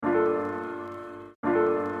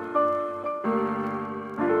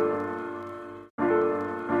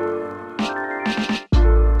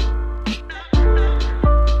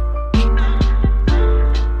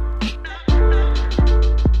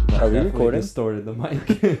distorted the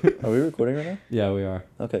mic. Are we recording right now? Yeah, we are.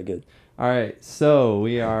 Okay, good. All right, so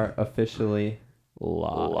we are officially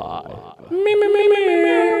live.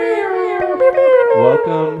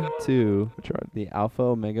 Welcome to the Alpha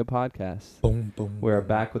Omega podcast. Boom, boom. We're boom.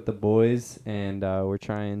 back with the boys, and we're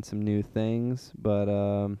trying some new things. But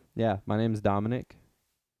yeah, my name is Dominic,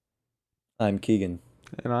 I'm Keegan.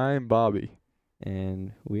 And I'm Bobby,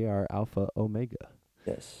 and we are Alpha Omega.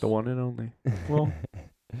 Yes. the one and only. Well,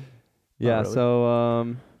 Yeah, really.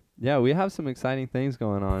 so yeah, we have some exciting things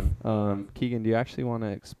going on. Keegan, do you actually want to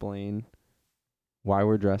explain why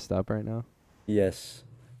we're dressed up right now? Yes.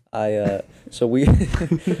 So we,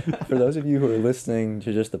 for those of you who are listening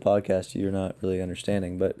to just the podcast, you're not really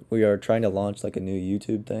understanding, but we are trying to launch like a new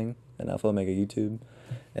YouTube thing, an Alpha Omega YouTube.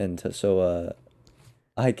 So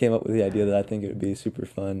I came up with the idea that I think it would be super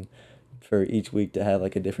fun for each week to have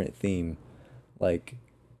like a different theme.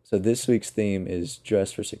 So this week's theme is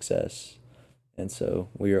dress for success. And so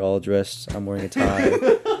we are all dressed. I'm wearing a tie.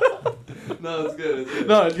 No, it's good. It's good.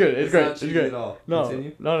 No, it's good. It's great. not It's cheesy great. at all. no,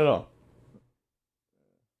 Continue. no.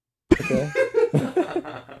 Okay.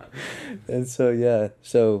 And so, yeah.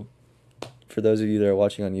 So for those of you that are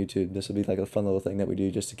watching on YouTube, this will be like a fun little thing that we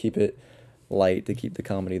do just to keep it light, to keep the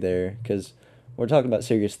comedy there. Because we're talking about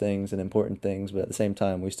serious things and important things, but at the same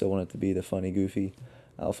time, we still want it to be the funny, goofy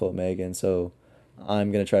Alpha Omega. And so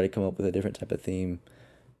I'm going to try to come up with a different type of theme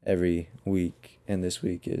every week. And this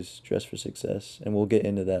week is Dress for Success. And we'll get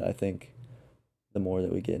into that, I think, the more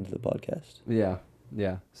that we get into the podcast.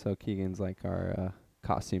 Yeah. So Keegan's like our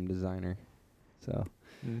costume designer. So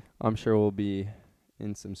Mm. I'm sure we'll be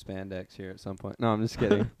in some spandex here at some point. No, I'm just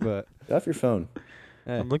kidding. But Get off your phone.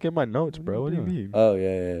 hey, I'm looking at my notes, What are bro. you What do you doing? mean? Oh,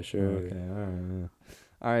 yeah, sure. okay, all right. Yeah.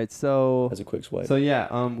 All right, so As a quick swipe. So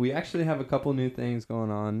yeah, we actually have a couple new things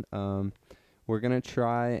going on. We're gonna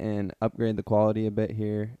try and upgrade the quality a bit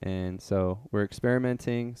here, and so we're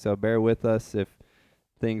experimenting. So bear with us if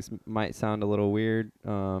things might sound a little weird.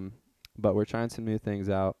 But we're trying some new things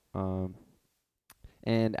out.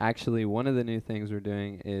 And actually, one of the new things we're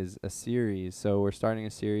doing is a series. So we're starting a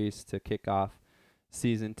series to kick off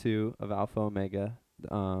season 2 of Alpha Omega.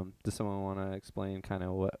 Does someone want to explain kind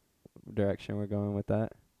of what direction we're going with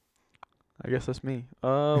that? I guess that's me.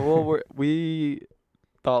 Well, we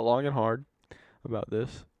thought long and hard about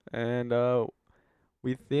this, and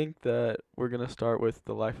we think that we're gonna start with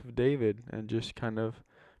the life of David and just kind of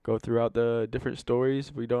go throughout the different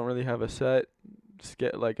stories. We don't really have a set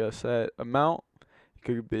amount.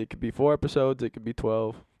 It could be 4 episodes. It could be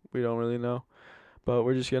 12. We don't really know, but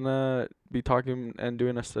we're just gonna be talking and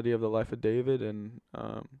doing a study of the life of David and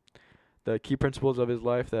the key principles of his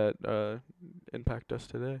life that impact us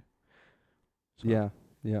today. So,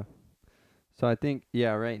 Yeah. So I think,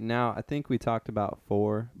 right now, I think we talked about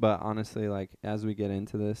 4, but honestly, like, as we get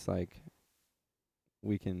into this, like,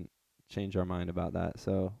 we can change our mind about that.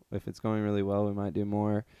 So if it's going really well, we might do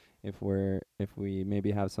more. If we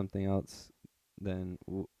maybe have something else, then,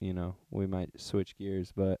 we might switch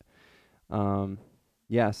gears. But, so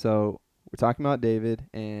we're talking about David,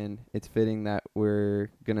 and it's fitting that we're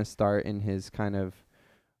going to start in his kind of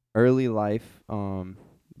early life,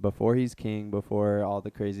 before he's king, before all the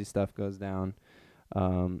crazy stuff goes down,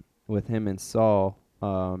 with him and Saul.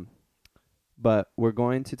 But we're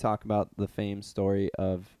going to talk about the famed story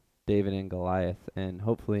of David and Goliath, and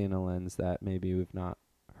hopefully in a lens that maybe we've not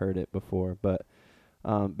heard it before. But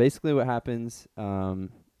basically what happens in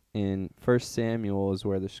 1 Samuel is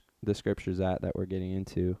where the scripture's at that we're getting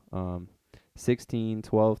into.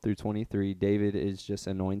 16:12 through 23, David is just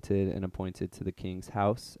anointed and appointed to the king's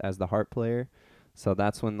house as the harp player. So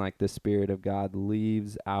that's when like the Spirit of God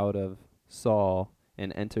leaves out of Saul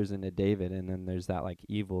and enters into David, and then there's that like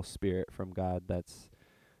evil spirit from God that's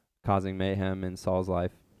causing mayhem in Saul's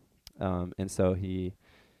life. And so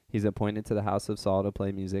he's appointed to the house of Saul to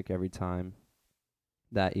play music every time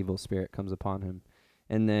that evil spirit comes upon him.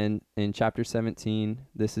 And then in chapter 17,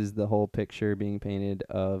 this is the whole picture being painted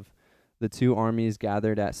of the two armies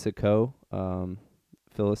gathered at Succoth,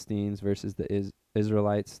 Philistines versus the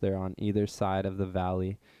Israelites. They're on either side of the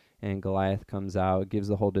valley, and Goliath comes out, gives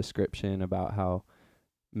the whole description about how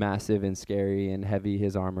massive and scary and heavy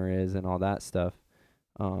his armor is and all that stuff,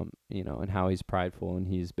 and how he's prideful, and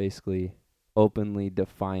he's basically openly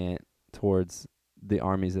defiant towards the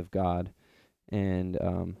armies of God. And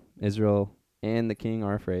Israel and the king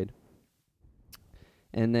are afraid.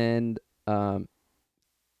 And then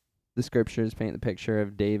the scriptures paint the picture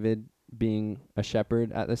of David being a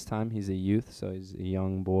shepherd at this time. He's a youth, so he's a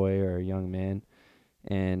young boy or a young man.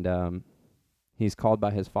 And he's called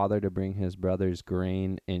by his father to bring his brother's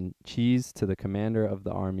grain and cheese to the commander of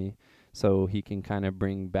the army so he can kind of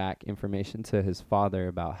bring back information to his father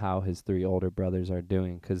about how his 3 older brothers are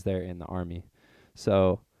doing, 'cause they're in the army.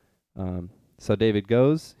 So, so David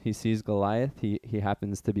goes, he sees Goliath. He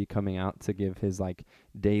happens to be coming out to give his like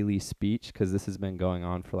daily speech, 'cause this has been going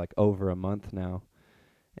on for like over a month now.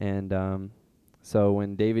 And so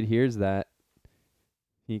when David hears that,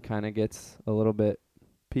 he kind of gets a little bit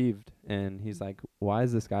peeved, and he's like, why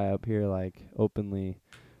is this guy up here like openly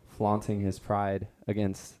flaunting his pride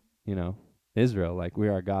against, Israel? Like, we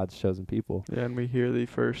are God's chosen people. Yeah, and we hear the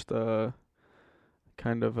first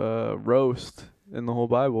kind of roast in the whole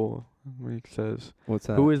Bible. When he says, What's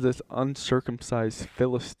that? "Who is this uncircumcised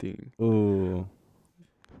Philistine?" Ooh.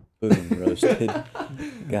 Boom, roasted.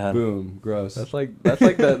 God. Boom. Gross. That's like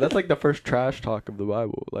the first trash talk of the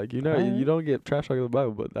Bible. Like, you Alright. don't get trash talk of the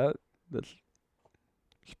Bible, but that's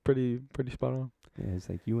pretty spot on. Yeah, it's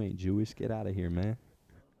like, you ain't Jewish. Get out of here, man.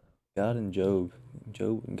 God and Job.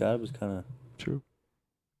 God was kind of. True.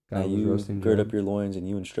 God was you roasting gird Job. up your loins and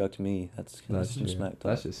you instruct me. That's some true. smack talk.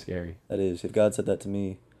 That's just scary. That is. If God said that to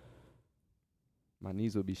me, My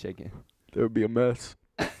knees would be shaking. There would be a mess.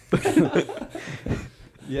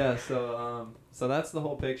 Yeah, so that's the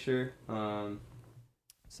whole picture.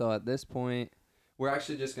 So at this point, we're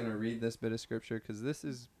actually just going to read this bit of scripture, because this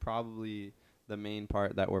is probably the main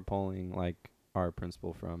part that we're pulling like our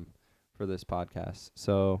principle from for this podcast.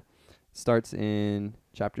 So it starts in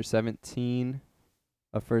chapter 17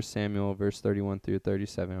 of 1 Samuel, verse 31 through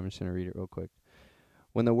 37. I'm just going to read it real quick.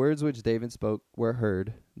 When the words which David spoke were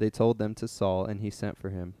heard, they told them to Saul, and he sent for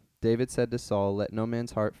him. David said to Saul, "Let no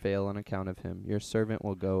man's heart fail on account of him. Your servant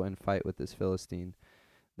will go and fight with this Philistine."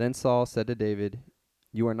 Then Saul said to David,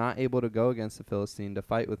 "You are not able to go against the Philistine to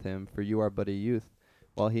fight with him, for you are but a youth,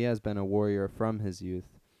 while he has been a warrior from his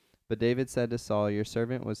youth." But David said to Saul, "Your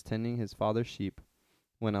servant was tending his father's sheep,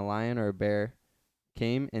 when a lion or a bear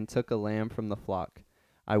came and took a lamb from the flock.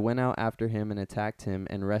 I went out after him and attacked him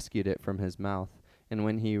and rescued it from his mouth. And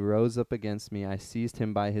when he rose up against me, I seized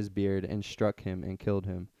him by his beard and struck him and killed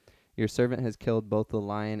him. Your servant has killed both the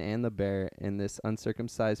lion and the bear, and this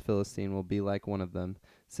uncircumcised Philistine will be like one of them,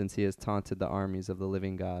 since he has taunted the armies of the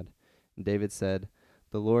living God." And David said,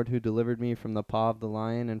 "The Lord who delivered me from the paw of the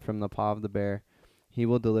lion and from the paw of the bear, he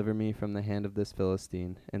will deliver me from the hand of this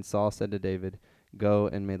Philistine." And Saul said to David, "Go,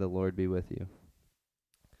 and may the Lord be with you."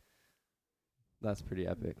 That's pretty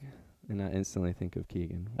epic. And I instantly think of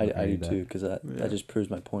Keegan. I do too, because that just proves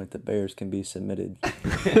my point that bears can be submitted.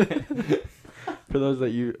 For those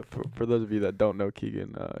of you that don't know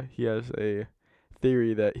Keegan, he has a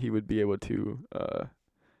theory that he would be able to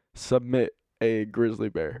submit a grizzly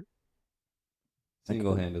bear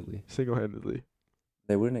Single-handedly.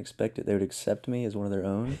 They wouldn't expect it. They would accept me as one of their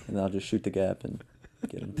own, and I'll just shoot the gap and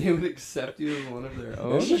get them. They would accept you as one of their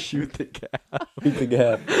own? Shoot the gap. Shoot the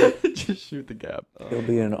gap. Just shoot the gap. He'll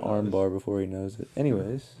be in an arm bar before he knows it.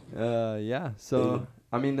 Anyways. Yeah. So,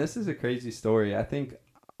 I mean, this is a crazy story. I think,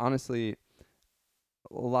 honestly,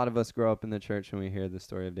 a lot of us grow up in the church and we hear the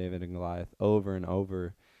story of David and Goliath over and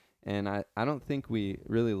over. And I don't think we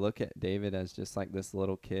really look at David as just like this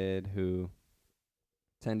little kid who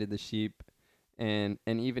tended the sheep. And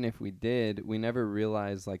even if we did, we never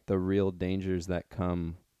realized like the real dangers that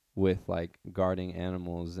come with like guarding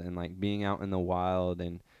animals and like being out in the wild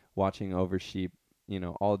and watching over sheep,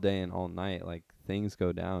 all day and all night. Like, things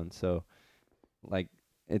go down. So like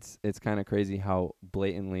it's kind of crazy how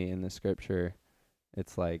blatantly in the scripture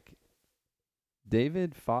it's like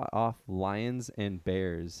David fought off lions and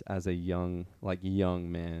bears as a young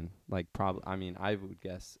man. Like, I would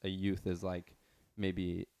guess a youth is like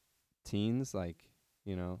maybe teens, like,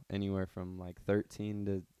 anywhere from like 13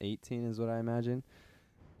 to 18 is what I imagine.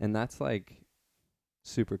 And that's like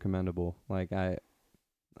super commendable. Like, it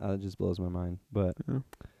just blows my mind. But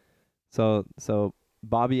so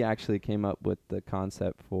Bobby actually came up with the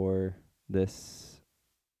concept for this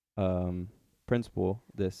principle,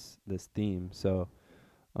 this theme. So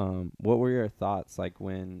what were your thoughts like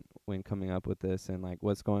when coming up with this, and like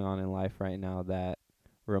what's going on in life right now that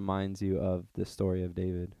reminds you of the story of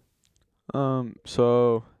David?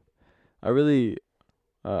 So I really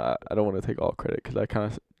I don't want to take all credit, because I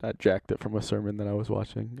kind of jacked it from a sermon that I was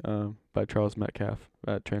watching by Charles Metcalf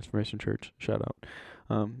at Transformation Church. Shout out.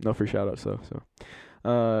 No free shout outs though. So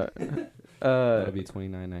That'll be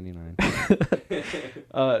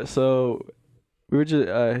 $29.99. So we were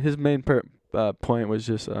just his main point was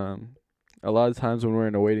just a lot of times when we're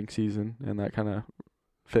in a waiting season, and that kind of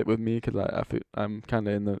fit with me, because I feel I'm kind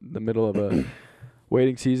of in the middle of a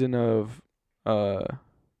waiting season of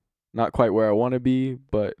not quite where I want to be,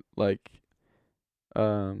 but like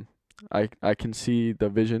I can see the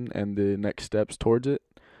vision and the next steps towards it.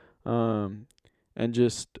 and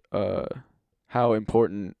just how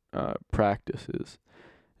important practice is.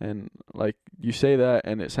 And like you say that,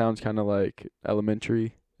 and it sounds kind of like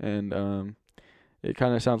elementary, and it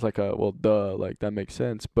kind of sounds like a well, duh, like that makes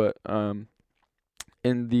sense. But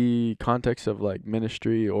in the context of like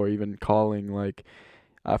ministry or even calling, like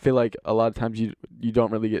I feel like a lot of times you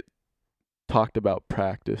don't really get talked about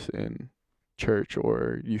practice in church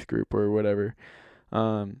or youth group or whatever.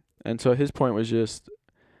 And so his point was just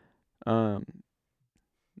um,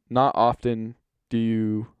 not often do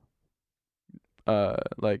you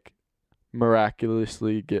like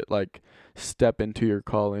miraculously get like step into your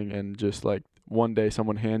calling and just like one day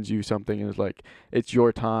someone hands you something and is like it's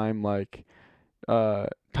your time, like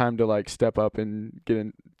time to like step up and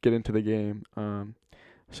get into the game.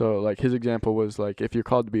 So like his example was like if you're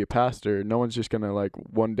called to be a pastor, no one's just gonna like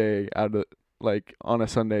one day out of like on a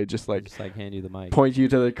Sunday just like hand you the mic. point you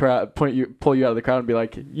to the crowd, pull you out of the crowd and be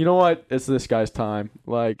like, you know what, it's this guy's time.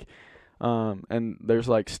 Like, and there's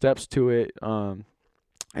like steps to it. And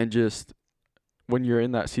just when you're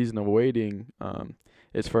in that season of waiting,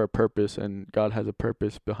 it's for a purpose, and God has a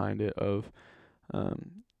purpose behind it.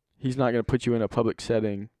 He's not gonna put you in a public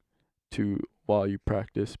setting to while you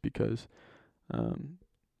practice because,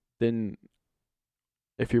 then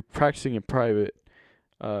if you're practicing in private,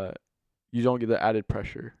 you don't get the added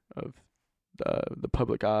pressure of the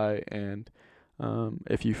public eye, and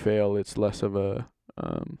if you fail, it's less of a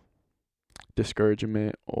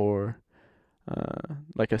discouragement or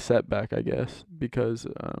like a setback, I guess, because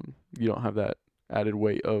you don't have that added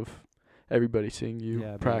weight of everybody seeing you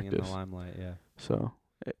practice. Being in the limelight, yeah. So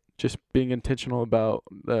just being intentional about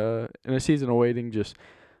in a season of waiting, just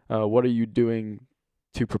what are you doing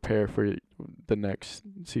to prepare for the next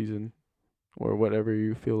season or whatever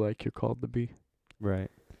you feel like you're called to be.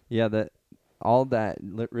 Right. Yeah, all that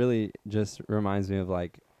really just reminds me of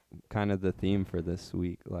like kind of the theme for this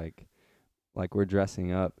week, like we're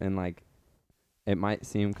dressing up, and like it might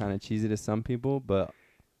seem kind of cheesy to some people, but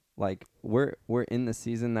like we're in the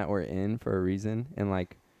season that we're in for a reason, and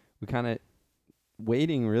like we kind of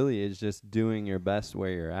waiting really is just doing your best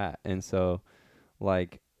where you're at. And so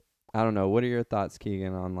like I don't know, what are your thoughts,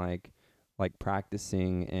 Keegan, on like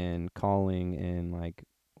practicing and calling, and like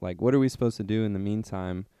what are we supposed to do in the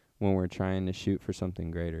meantime when we're trying to shoot for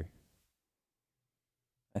something greater?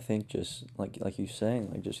 I think just like you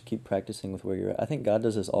saying, like just keep practicing with where you're at. I think God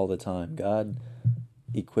does this all the time. God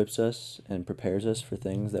equips us and prepares us for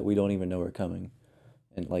things that we don't even know are coming.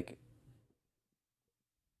 And like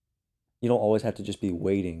you don't always have to just be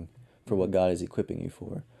waiting for what God is equipping you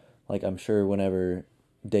for. Like I'm sure whenever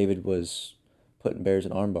David was putting bears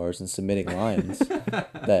in arm bars and submitting lions,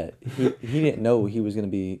 that he didn't know he was going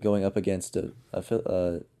to be going up against the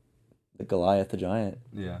Goliath the giant.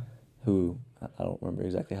 Yeah. Who I don't remember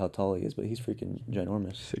exactly how tall he is, but he's freaking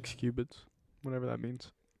ginormous. 6 cubits, whatever that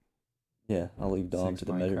means. Yeah, I'll leave Dom to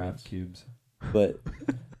the measurements. Cubes. But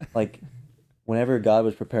like, whenever God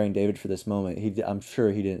was preparing David for this moment, I'm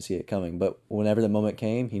sure he didn't see it coming. But whenever the moment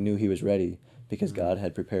came, he knew he was ready because God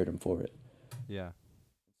had prepared him for it. Yeah.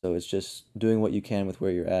 So it's just doing what you can with where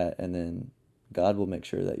you're at, and then God will make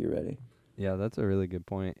sure that you're ready. Yeah, that's a really good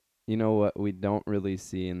point. You know what we don't really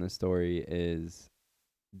see in the story is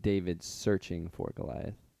David searching for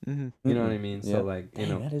Goliath. Mm-hmm. You know what I mean? Yeah. So like,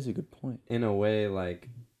 Dang, that is a good point. In a way, like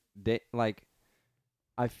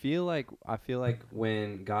I feel like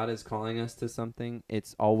when God is calling us to something,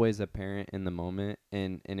 it's always apparent in the moment,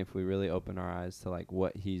 and if we really open our eyes to like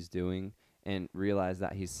what he's doing and realize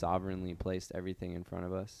that he's sovereignly placed everything in front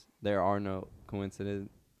of us, there are no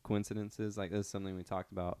coincidences. Like this is something we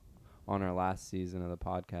talked about on our last season of the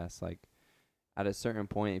podcast. Like at a certain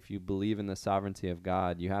point, if you believe in the sovereignty of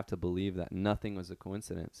God, you have to believe that nothing was a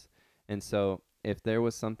coincidence. And so if there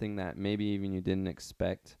was something that maybe even you didn't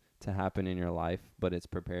expect to happen in your life, but it's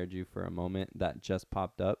prepared you for a moment that just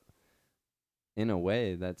popped up, in a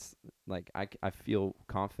way that's like I feel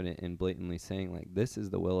confident in blatantly saying like this is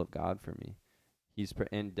the will of God for me.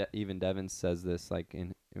 Even Devin says this, like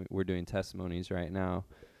we're doing testimonies right now.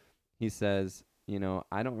 He says,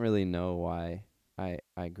 I don't really know why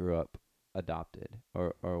I grew up adopted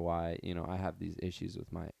or why I have these issues with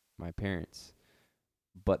my parents.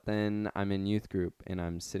 But then I'm in youth group and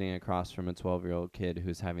I'm sitting across from a 12-year-old kid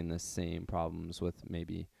who's having the same problems with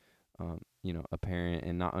maybe, a parent,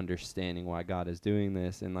 and not understanding why God is doing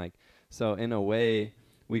this. And like, so in a way,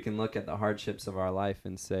 we can look at the hardships of our life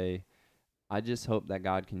and say, I just hope that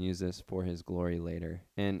God can use this for his glory later.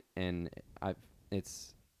 And I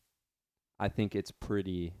think it's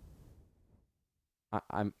pretty,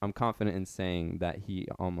 I'm confident in saying that he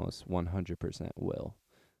almost 100% will.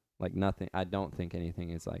 Like nothing. I don't think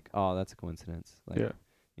anything is like, oh, that's a coincidence. Like, Yeah.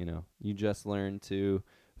 you know, you just learned to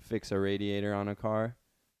fix a radiator on a car.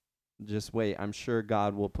 Just wait. I'm sure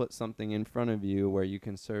God will put something in front of you where you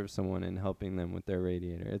can serve someone in helping them with their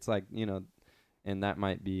radiator. It's like, you know, and that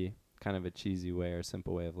might be kind of a cheesy way or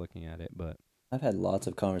simple way of looking at it, but I've had lots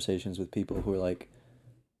of conversations with people who are like,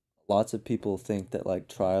 lots of people think that like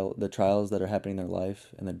the trials that are happening in their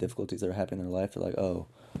life and the difficulties that are happening in their life, they're like, oh,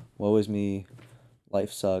 woe is me,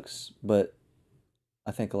 life sucks. But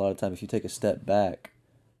I think a lot of time, if you take a step back,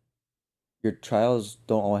 your trials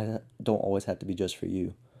don't always have to be just for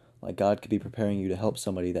you. Like God could be preparing you to help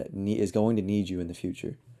somebody that is going to need you in the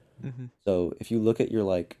future. Mm-hmm. So if you look at your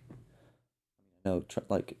like, no,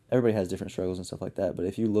 like everybody has different struggles and stuff like that. But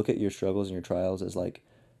if you look at your struggles and your trials as like,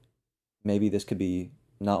 maybe this could be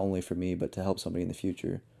not only for me, but to help somebody in the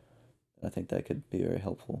future, I think that could be very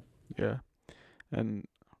helpful. Yeah. And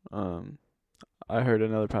I heard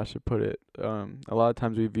another pastor put it, a lot of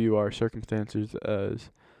times we view our circumstances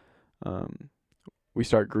as um we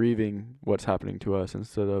start grieving what's happening to us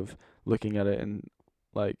instead of looking at it, and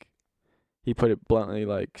like he put it bluntly,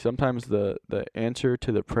 like sometimes the answer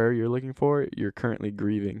to the prayer you're looking for, you're currently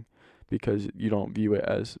grieving because you don't view it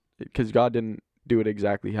as, because God didn't do it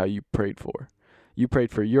exactly how you prayed for. You prayed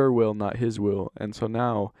for your will, not his will. And so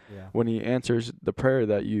now yeah. when he answers the prayer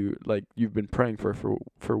that you've been praying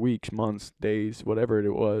for weeks, months, days, whatever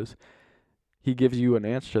it was, he gives you an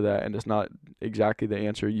answer to that, and it's not exactly the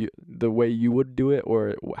answer the way you would do it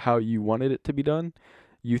or how you wanted it to be done.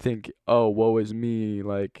 You think, oh, woe is me,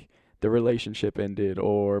 like the relationship ended,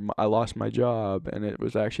 or I lost my job, and it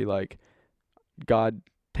was actually like God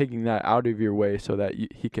taking that out of your way so that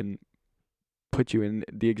he can put you in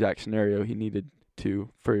the exact scenario he needed to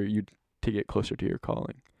for you to get closer to your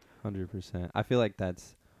calling. 100%. I feel like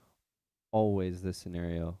that's always the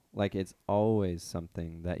scenario. Like it's always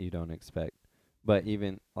something that you don't expect. But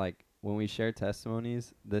even like when we share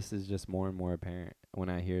testimonies, this is just more and more apparent when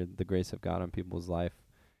I hear the grace of God on people's life.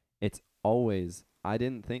 It's always, I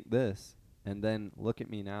didn't think this. And then look at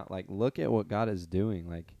me now. Like, look at what God is doing.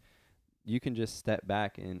 Like, you can just step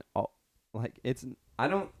back and, like, I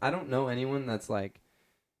don't know anyone that's like,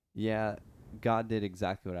 yeah, God did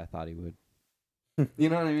exactly what I thought he would. You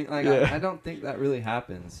know what I mean? Like Yeah. I don't think that really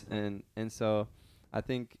happens. And so I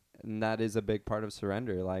think that is a big part of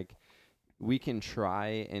surrender. Like we can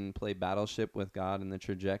try and play battleship with God in the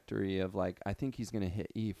trajectory of like I think he's going to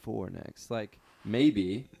hit E4 next. Like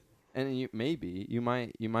maybe and you might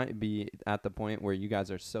be at the point where you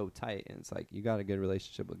guys are so tight and it's like you got a good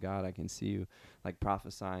relationship with God. I can see you like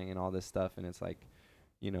prophesying and all this stuff and it's like,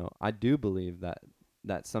 you know, I do believe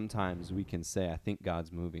that sometimes we can say I think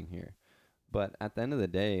God's moving here. But at the end of the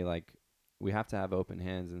day, like we have to have open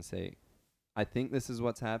hands and say, I think this is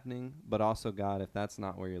what's happening, but also God, if that's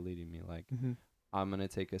not where you're leading me, like Mm-hmm. I'm gonna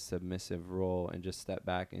take a submissive role and just step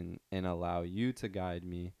back and allow you to guide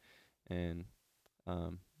me. And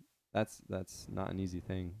um that's not an easy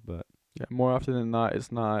thing, but Yeah, more often than not,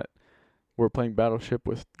 it's not we're playing battleship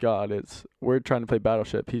with God. It's we're trying to play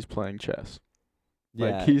battleship. He's playing chess.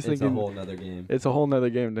 Like yeah, he's it's a thinking whole nother game. it's a whole nother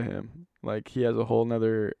game to him. Like he has a whole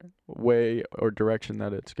nother way or direction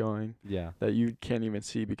that it's going Yeah. that you can't even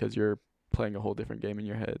see because you're playing a whole different game in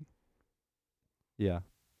your head. Yeah.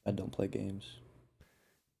 I don't play games.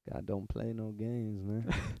 God don't play no games,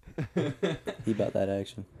 man. He about that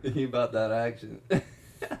action. He about that action.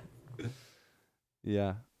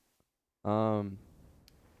 Yeah. Um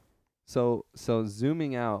so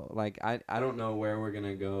zooming out, like I don't know where we're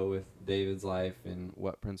gonna go with David's life and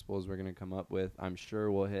what principles we're gonna come up with. I'm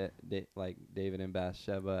sure we'll hit like David and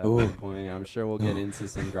Bathsheba at Ooh. one point. I'm sure we'll get into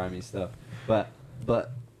some grimy stuff.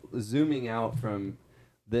 But zooming out from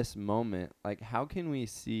this moment, like how can we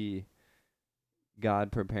see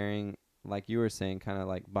God preparing, like you were saying, kind of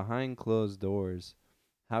like behind closed doors?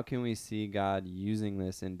 How can we see God using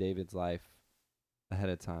this in David's life ahead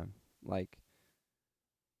of time? Like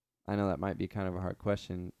I know that might be kind of a hard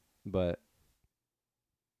question, but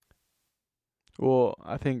Well,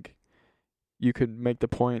 I think you could make the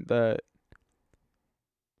point that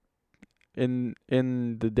in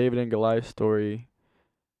the David and Goliath story,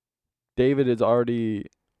 David is already,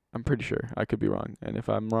 I'm pretty sure, I could be wrong. And if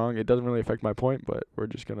I'm wrong, it doesn't really affect my point, but we're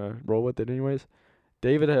just going to roll with it anyways.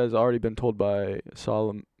 David has already been told by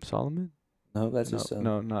Solomon? No, that's No, his son.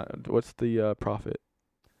 no, not. What's the prophet?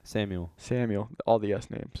 Samuel. Samuel. All the S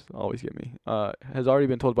names always get me. Has already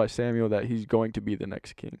been told by Samuel that he's going to be the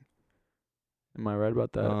next king. Am I right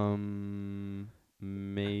about that?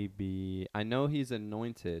 Maybe. I know he's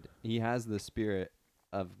anointed. He has the spirit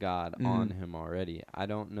of God on him already. I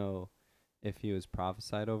don't know if he was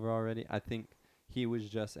prophesied over already. I think he was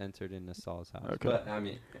just entered into Saul's house. Okay. But I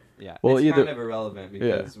mean, yeah, Well, it's either- kind of irrelevant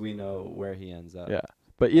yeah. because we know where he ends up. Yeah.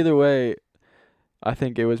 But either way, I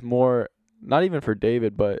think it was more not even for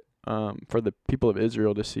David, but for the people of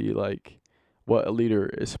Israel to see like what a leader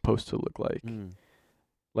is supposed to look like. Mm.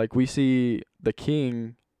 Like we see the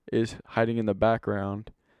king is hiding in the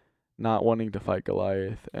background, not wanting to fight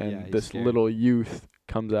Goliath, and Yeah, he's this scared. little youth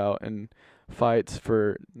comes out and fights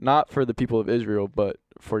for not for the people of Israel, but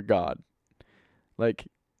for God. Like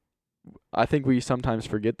I think we sometimes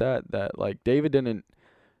forget that like David didn't,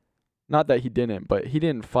 not that he didn't, but he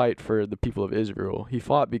didn't fight for the people of Israel. He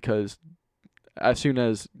fought because as soon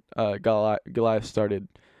as Goliath started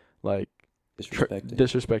like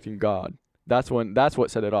disrespecting God, that's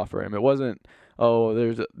what set it off for him. It wasn't, oh,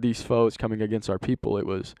 there's these foes coming against our people. It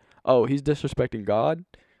was, oh, he's disrespecting God.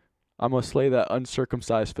 I'm gonna slay that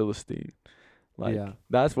uncircumcised Philistine. Like Yeah.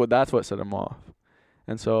 that's what set him off.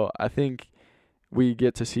 And so I think we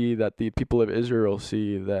get to see that the people of Israel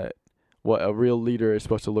see that what a real leader is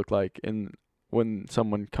supposed to look like in when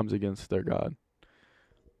someone comes against their God.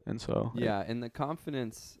 And so Yeah, and the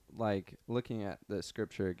confidence, like looking at the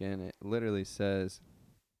scripture again, it literally says,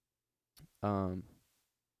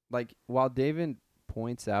 like while David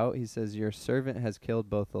points out, he says, "Your servant has killed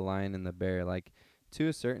both the lion and the bear." Like to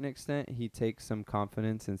a certain extent, he takes some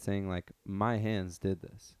confidence in saying, like, my hands did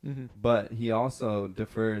this. mm-hmm. But he also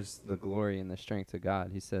defers the glory and the strength to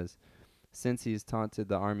God. He says, since he's taunted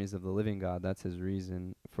the armies of the living God, that's his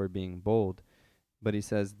reason for being bold. But he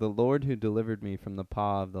says, the Lord who delivered me from the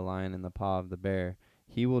paw of the lion and the paw of the bear,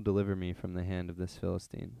 he will deliver me from the hand of this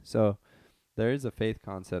Philistine. So there is a faith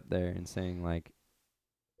concept there in saying, like,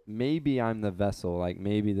 maybe I'm the vessel. Like,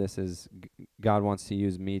 maybe this is, God wants to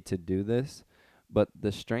use me to do this. But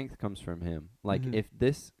the strength comes from him. Like, Mhm. if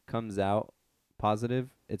this comes out positive,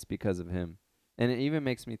 it's because of him. And it even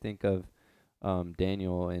makes me think of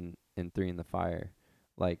Daniel in 3 in the fire.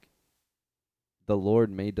 Like, the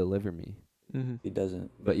Lord may deliver me. Mm-hmm. He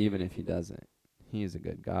doesn't. But even if he doesn't, he is a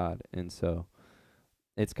good God. And so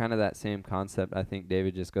it's kind of that same concept. I think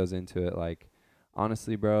David just goes into it like,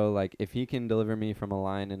 honestly, bro, like if he can deliver me from a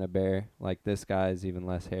lion and a bear, like this guy is even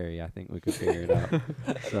less hairy. I think we could figure it out.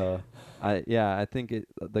 So I think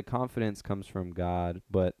the confidence comes from God,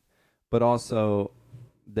 but also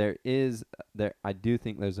I do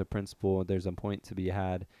think there's a principle, there's a point to be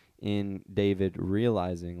had in David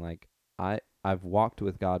realizing, like, I've walked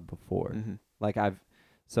with God before. Mm-hmm. Like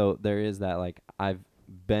so there is that, like, I've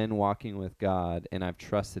been walking with God and I've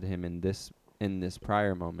trusted him in this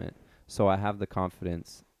prior moment. So I have the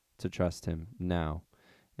confidence to trust him now.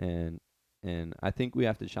 And I think we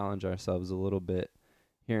have to challenge ourselves a little bit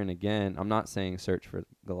here and again. I'm not saying search for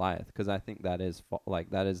Goliath, because I think that is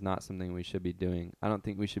that is not something we should be doing. I don't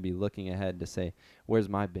think we should be looking ahead to say, where's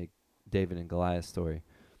my big David and Goliath story?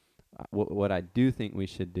 What I do think we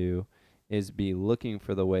should do is be looking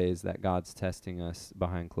for the ways that God's testing us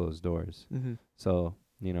behind closed doors. Mm-hmm. So,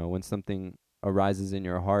 when something arises in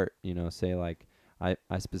your heart, say like,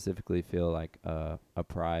 I specifically feel like a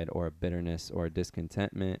pride or a bitterness or a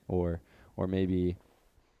discontentment, or maybe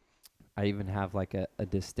I even have like a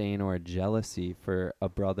disdain or a jealousy for a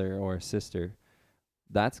brother or a sister.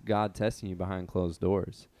 That's God testing you behind closed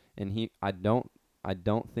doors. And I don't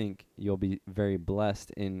think you'll be very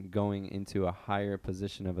blessed in going into a higher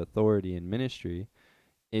position of authority in ministry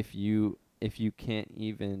if you can't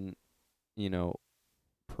even,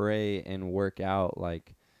 pray and work out,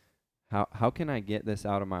 like, how can I get this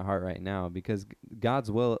out of my heart right now? Because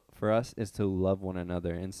God's will for us is to love one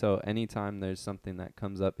another. And so anytime there's something that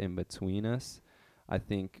comes up in between us, I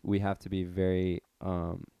think we have to be very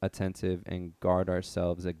attentive and guard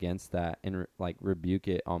ourselves against that, and rebuke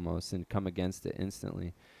it almost and come against it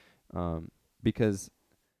instantly. Because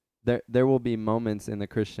there will be moments in the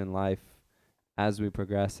Christian life as we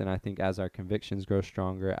progress, and I think as our convictions grow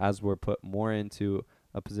stronger, as we're put more into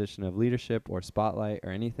a position of leadership or spotlight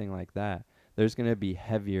or anything like that, there's going to be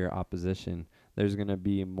heavier opposition. There's going to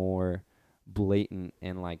be more blatant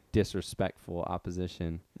and like disrespectful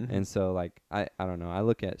opposition. Mm-hmm. And so like I don't know, I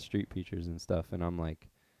look at street preachers and stuff and I'm like,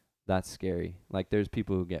 that's scary. Like there's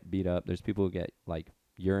people who get beat up, there's people who get like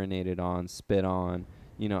urinated on, spit on.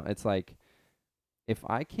 It's like, if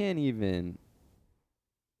I can't even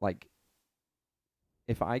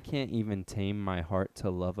tame my heart to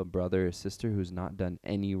love a brother or sister who's not done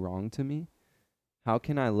any wrong to me, how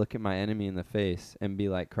can I look at my enemy in the face and be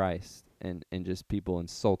like Christ and just people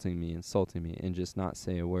insulting me and just not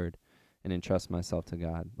say a word and entrust myself to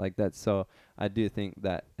God? Like that. So I do think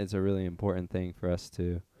that it's a really important thing for us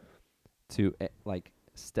to like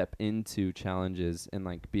step into challenges and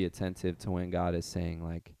like be attentive to when God is saying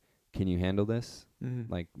like, can you handle this?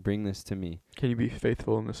 Mm-hmm. Like, bring this to me. Can you be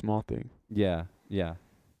faithful in the small thing? Yeah, yeah.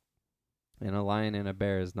 And a lion and a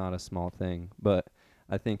bear is not a small thing, but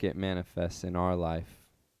I think it manifests in our life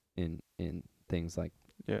in things like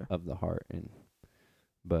Yeah. of the heart. And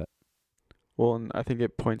but Well, and I think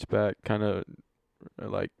it points back, kind of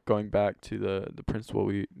like going back to the principle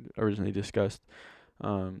we originally discussed.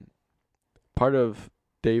 Um, Part of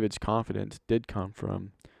David's confidence did come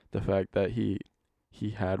from the fact that he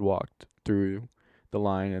had walked through the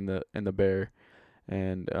lion and the bear,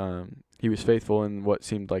 and he was faithful in what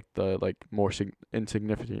seemed like the more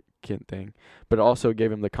insignificant thing, but it also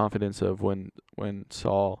gave him the confidence of when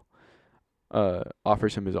Saul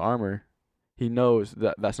offers him his armor, he knows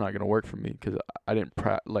that that's not gonna work for me because I didn't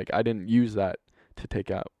I didn't use that to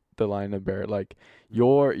take out the lion and bear. Like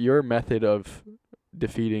your method of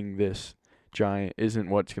defeating this giant isn't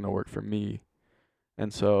what's gonna work for me,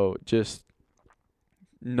 and so just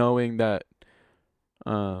knowing that,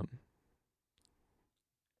 um,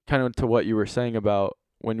 kind of to what you were saying about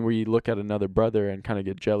when we look at another brother and kind of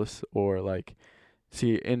get jealous or like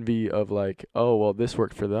see envy of like, oh well, this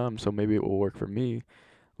worked for them, so maybe it will work for me.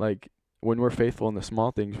 Like when we're faithful in the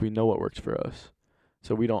small things, we know what works for us,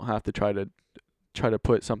 so we don't have to try to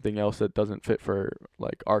put something else that doesn't fit for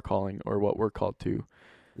like our calling or what we're called to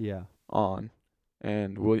yeah. on,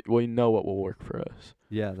 and we know what will work for us.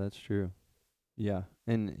 Yeah, that's true. Yeah.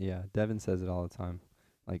 And yeah, Devin says it all the time.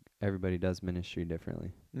 Like, everybody does ministry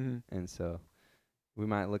differently. Mm-hmm. And so we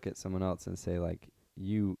might look at someone else and say, like,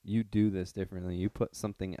 you do this differently. You put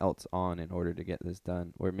something else on in order to get this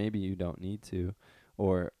done, or maybe you don't need to,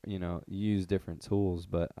 or you use different tools.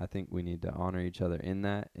 But I think we need to honor each other in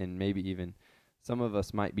that, and maybe even some of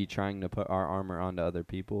us might be trying to put our armor onto other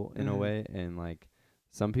people in a Mhm. way, and like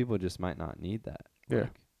some people just might not need that. Yeah.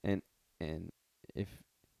 Like, and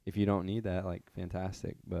if you don't need that, like,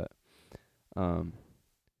 fantastic. But um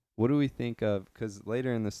what do we think of, cuz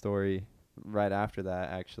later in the story, right after that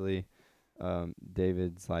actually,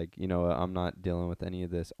 David's like, I'm not dealing with any of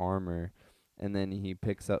this armor, and then he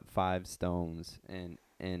picks up 5 stones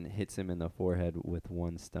and hits him in the forehead with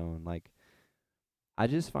one stone. Like, I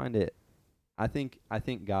just find it, I think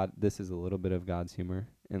God, this is a little bit of God's humor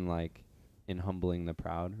in, like, in humbling the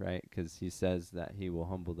proud, right? Cuz he says that he will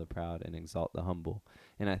humble the proud and exalt the humble.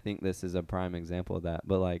 And I think this is a prime example of that.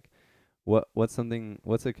 But like, what's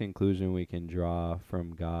a conclusion we can draw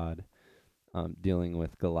from God dealing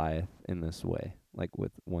with Goliath in this way, like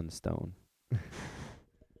with one stone?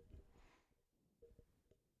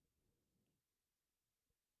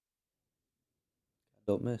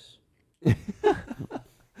 Don't miss. Yeah.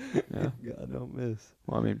 God don't miss.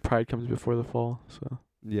 Well, I mean, pride comes before the fall, so.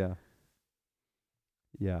 Yeah.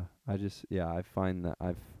 Yeah. I find that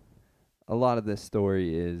a lot of this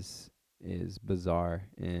story is bizarre,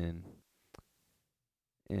 and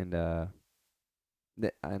and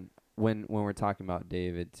when we're talking about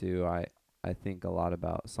David too, I think a lot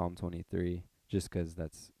about Psalm 23, just 'cause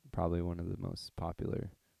that's probably one of the most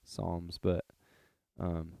popular psalms. But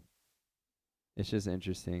um it's just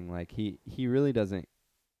interesting, like he really doesn't,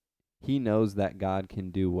 he knows that God can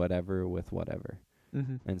do whatever with whatever.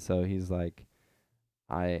 Mm-hmm. And so he's like,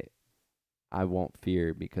 I I won't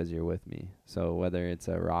fear because you're with me. So whether it's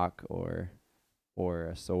a rock or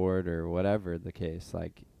a sword or whatever the case,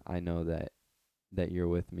 like, I know that you're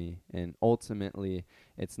with me. And ultimately,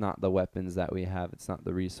 it's not the weapons that we have, it's not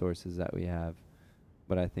the resources that we have,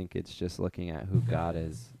 but I think it's just looking at who God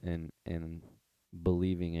is, and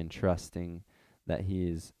believing and trusting that he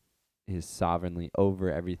is sovereignly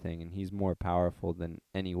over everything, and he's more powerful than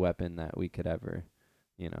any weapon that we could ever,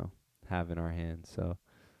 have in our hands. So,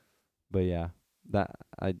 but yeah, that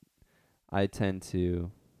I tend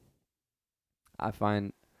to, I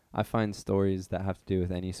find stories that have to do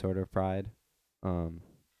with any sort of pride,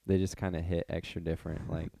 they just kind of hit extra different.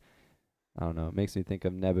 Like, I don't know, it makes me think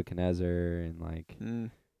of Nebuchadnezzar, and like,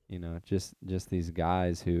 Mm. just these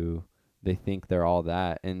guys who they think they're all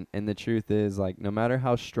that. And the truth is, like, no matter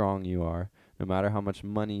how strong you are, no matter how much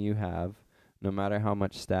money you have, no matter how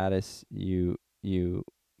much status you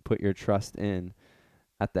put your trust in,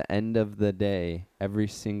 at the end of the day, every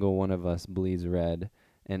single one of us bleeds red,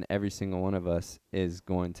 and every single one of us is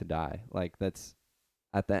going to die. Like, that's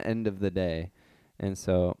at the end of the day. And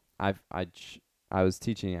so I was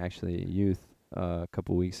teaching actually youth a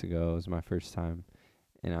couple weeks ago. It was my first time,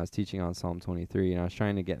 and I was teaching on Psalm 23, and I was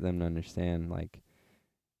trying to get them to understand, like,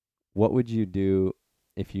 what would you do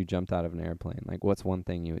if you jumped out of an airplane? Like, what's one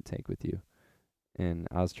thing you would take with you? And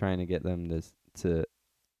I was trying to get them to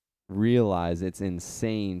realize it's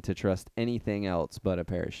insane to trust anything else but a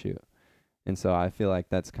parachute. And so I feel like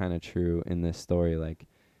that's kind of true in this story. Like,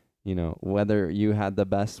 whether you had the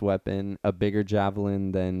best weapon, a bigger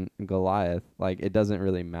javelin than Goliath, like it doesn't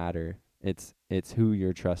really matter. It's who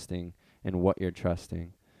you're trusting and what you're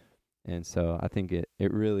trusting. And so I think it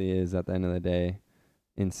really is, at the end of the day,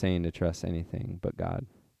 insane to trust anything but God.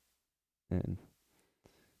 And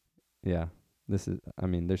yeah,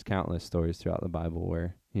 there's countless stories throughout the Bible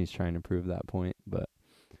where he's trying to prove that point, but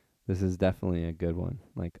this is definitely a good one.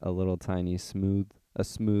 Like a little tiny smooth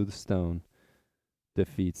stone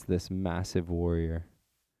defeats this massive warrior.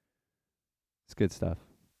 It's good stuff.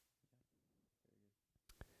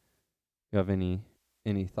 You have any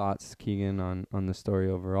thoughts, Keegan, on the story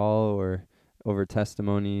overall, or over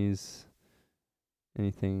testimonies?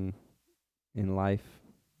 Anything in life,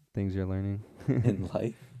 things you're learning? In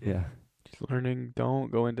life? Yeah. Just learning, don't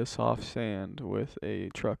go into soft sand with a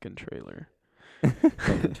truck and trailer.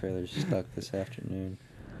 Fucking trailer's stuck this afternoon.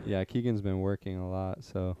 Yeah, Keegan's been working a lot,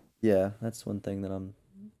 so. Yeah, that's one thing that I'm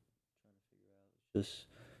trying to figure out. Just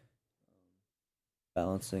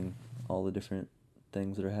balancing all the different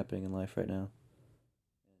things that are happening in life right now.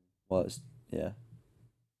 Well, it's, yeah,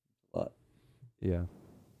 a lot. Yeah.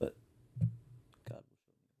 But God will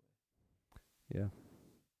show me the way. Yeah.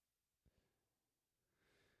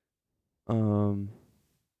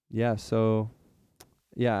 Yeah, so,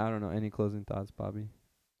 yeah, I don't know. Any closing thoughts, Bobby?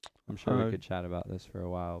 I'm sure we could chat about this for a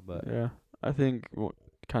while, but. Yeah, I think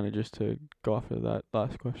kind of just to go off of that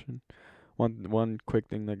last question, one quick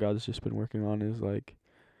thing that God's just been working on is like,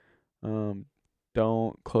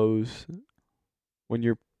 don't close when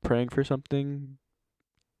you're praying for something.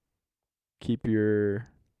 Keep your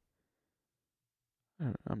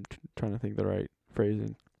I'm trying to think the right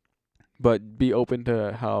phrasing, but be open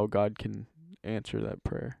to how God can answer that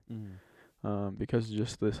prayer. Because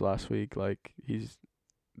just this last week, like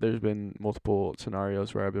there's been multiple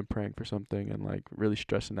scenarios where I've been praying for something and like really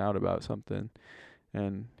stressing out about something,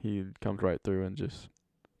 and he comes right through and just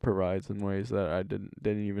provides in ways that I didn't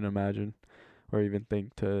even imagine or even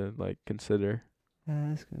think to like consider.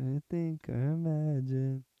 Ask or think or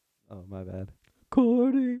imagine. Oh, my bad.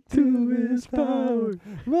 According to his power,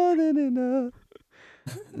 more than enough.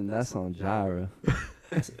 And that's on Gyra.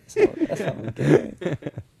 That's not my game.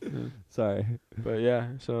 Sorry. But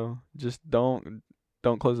yeah, so just don't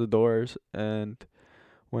close the doors, and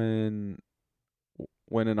when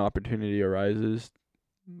an opportunity arises,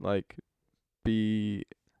 like be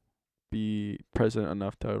present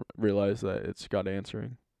enough to realize that it's God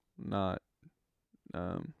answering, not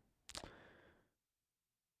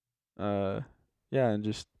and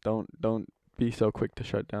just don't be so quick to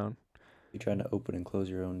shut down. You're trying to open and close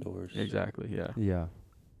your own doors. Exactly, yeah. Yeah.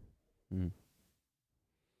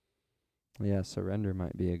 Yeah, surrender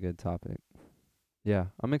might be a good topic. Yeah,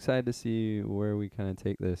 I'm excited to see where we kind of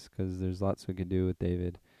take this, because there's lots we could do with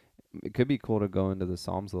David. It could be cool to go into the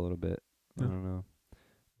Psalms a little bit. Yeah. I don't know.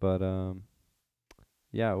 But,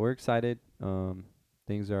 yeah, we're excited.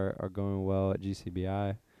 Things are going well at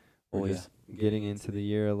GCBI. We're just getting into the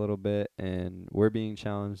year a little bit, and we're being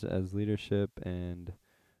challenged as leadership and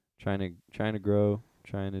trying to grow,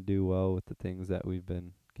 trying to do well with the things that we've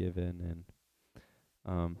been given.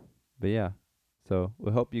 And but yeah, so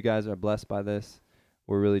we hope you guys are blessed by this.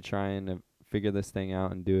 We're really trying to figure this thing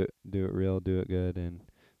out and do it real, do it good. And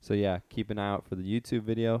so yeah, keep an eye out for the YouTube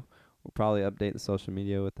video. We'll probably update the social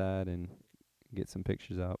media with that and get some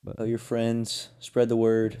pictures out. But tell your friends, spread the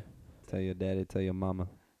word. Tell your daddy, tell your mama.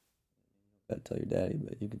 Gotta tell your daddy,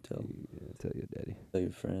 but you can tell. Tell your daddy. Tell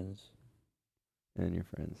your friends. And your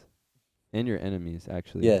friends. And your enemies,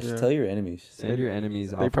 actually. Yes, Yeah. tell your enemies. Send your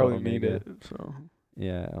enemies. They Alpha probably Omega. need it. So.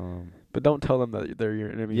 Yeah. But don't tell them that they're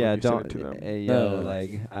your enemy. Yeah. when you send Don't. it to them. Hey, No. yo,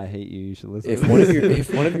 like I hate you. You should listen. If to one this. of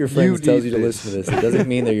your friends tells you to need listen to this, it doesn't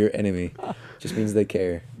mean they're your enemy. It just means they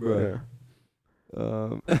care. Bro.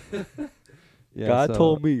 Yeah. Yeah, God so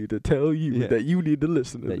told me to tell you yeah. that you need to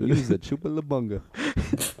listen to that this. you's a chupalabunga.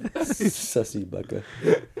 Sussy bucka.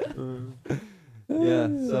 Yeah.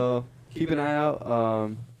 So keep an eye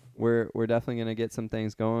out. We're definitely gonna get some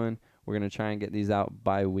things going. We're gonna try and get these out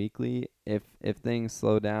bi-weekly. If things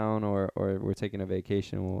slow down or we're taking a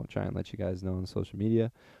vacation, we'll try and let you guys know on social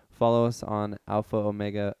media. Follow us on Alpha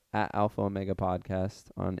Omega at Alpha Omega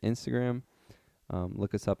Podcast on Instagram.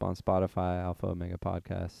 Look us up on Spotify, Alpha Omega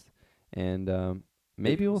Podcast, and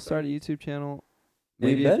maybe we'll start a YouTube channel.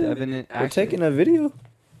 Maybe if Devin We're taking a video.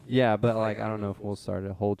 Yeah, but like I don't know if we'll start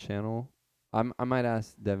a whole channel. I might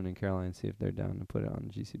ask Devin and Caroline, see if they're down to put it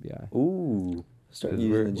on GCBI. Ooh, start 'Cause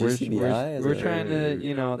using the GCBI. we're trying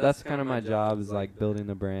to, that's kind of my job, is like building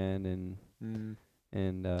the brand and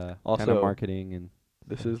Also, kind of marketing. And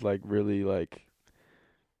this is like really like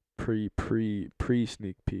pre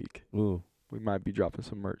sneak peek. ooh, we might be dropping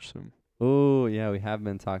some merch soon. Oh yeah, we have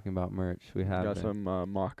been talking about merch. We have Got been.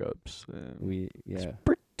 some mock-ups. And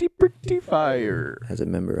pretty fire. As a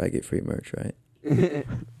member, I get free merch, right?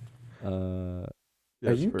 uh,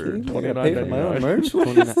 Are you for kidding me? I gotta pay for my own $29.99. merch? What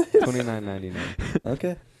is this? $29.99.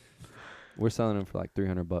 Okay. We're selling them for like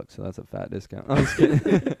 $300, so that's a fat discount. I'm just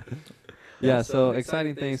kidding. Yeah, so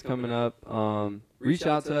exciting things coming up. Reach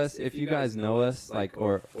out to us if you guys know us, like,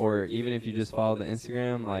 or even if you just follow the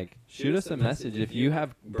Instagram, like, shoot us a message if you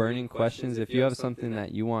have burning questions, if you have something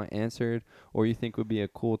that you want answered, or you think would be a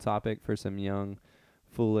cool topic for some young,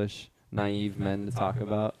 foolish, naive men to talk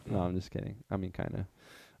about. No, I'm just kidding. I mean, kind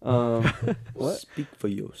of. What? Speak for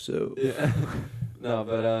yourself. Yeah. No,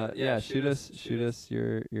 but yeah, shoot us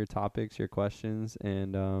your topics, your questions,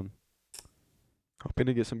 and Hoping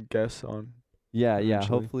to get some guests on. yeah, Eventually.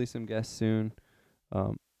 hopefully some guests soon.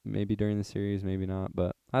 Maybe during the series, maybe not,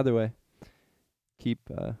 but either way, keep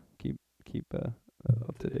up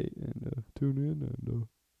to date and tune in and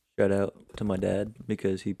Shout out to my dad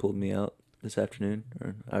because he pulled me out this afternoon,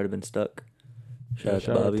 or I would have been stuck. Shout out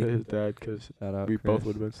to Bobby. to his dad, because shout out. we both Chris.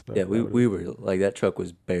 would have been stuck. Yeah, That we would've- were like, that truck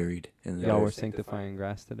was buried in the Y'all dirt. were sanctifying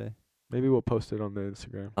grass today. Maybe we'll post it on the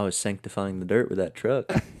Instagram. I was sanctifying the dirt with that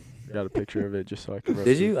truck. Got a picture of it just so I can.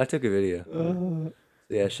 Did you? I took a video. So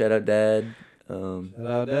yeah, shout out Dad. Shout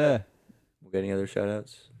out there. We got any other shout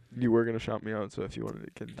outs? You were gonna shout me out, so if you wanted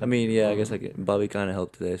to continue. I mean, yeah, I guess Bobby kind of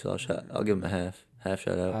helped today, so I'll give him a half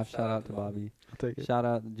shout out. Half shout out to Bobby. I'll take it. Shout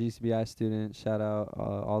out the GCBI students. Shout out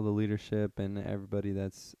all the leadership and everybody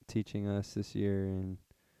that's teaching us this year. And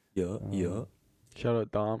Yeah. Shout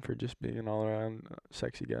out Dom for just being an all around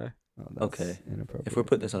sexy guy. that's Okay. inappropriate. If we're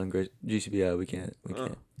putting this on GCBI, we can't.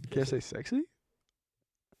 Can't say sexy.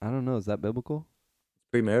 I don't know. Is that biblical?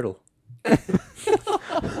 Premarital.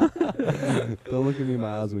 Don't look at me in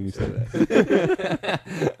my eyes when you say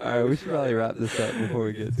that. All right, we should probably wrap this up before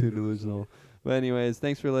we get too delusional. But anyways,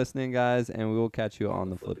 thanks for listening, guys, and we will catch you on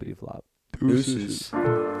the flippity flop. Deuces.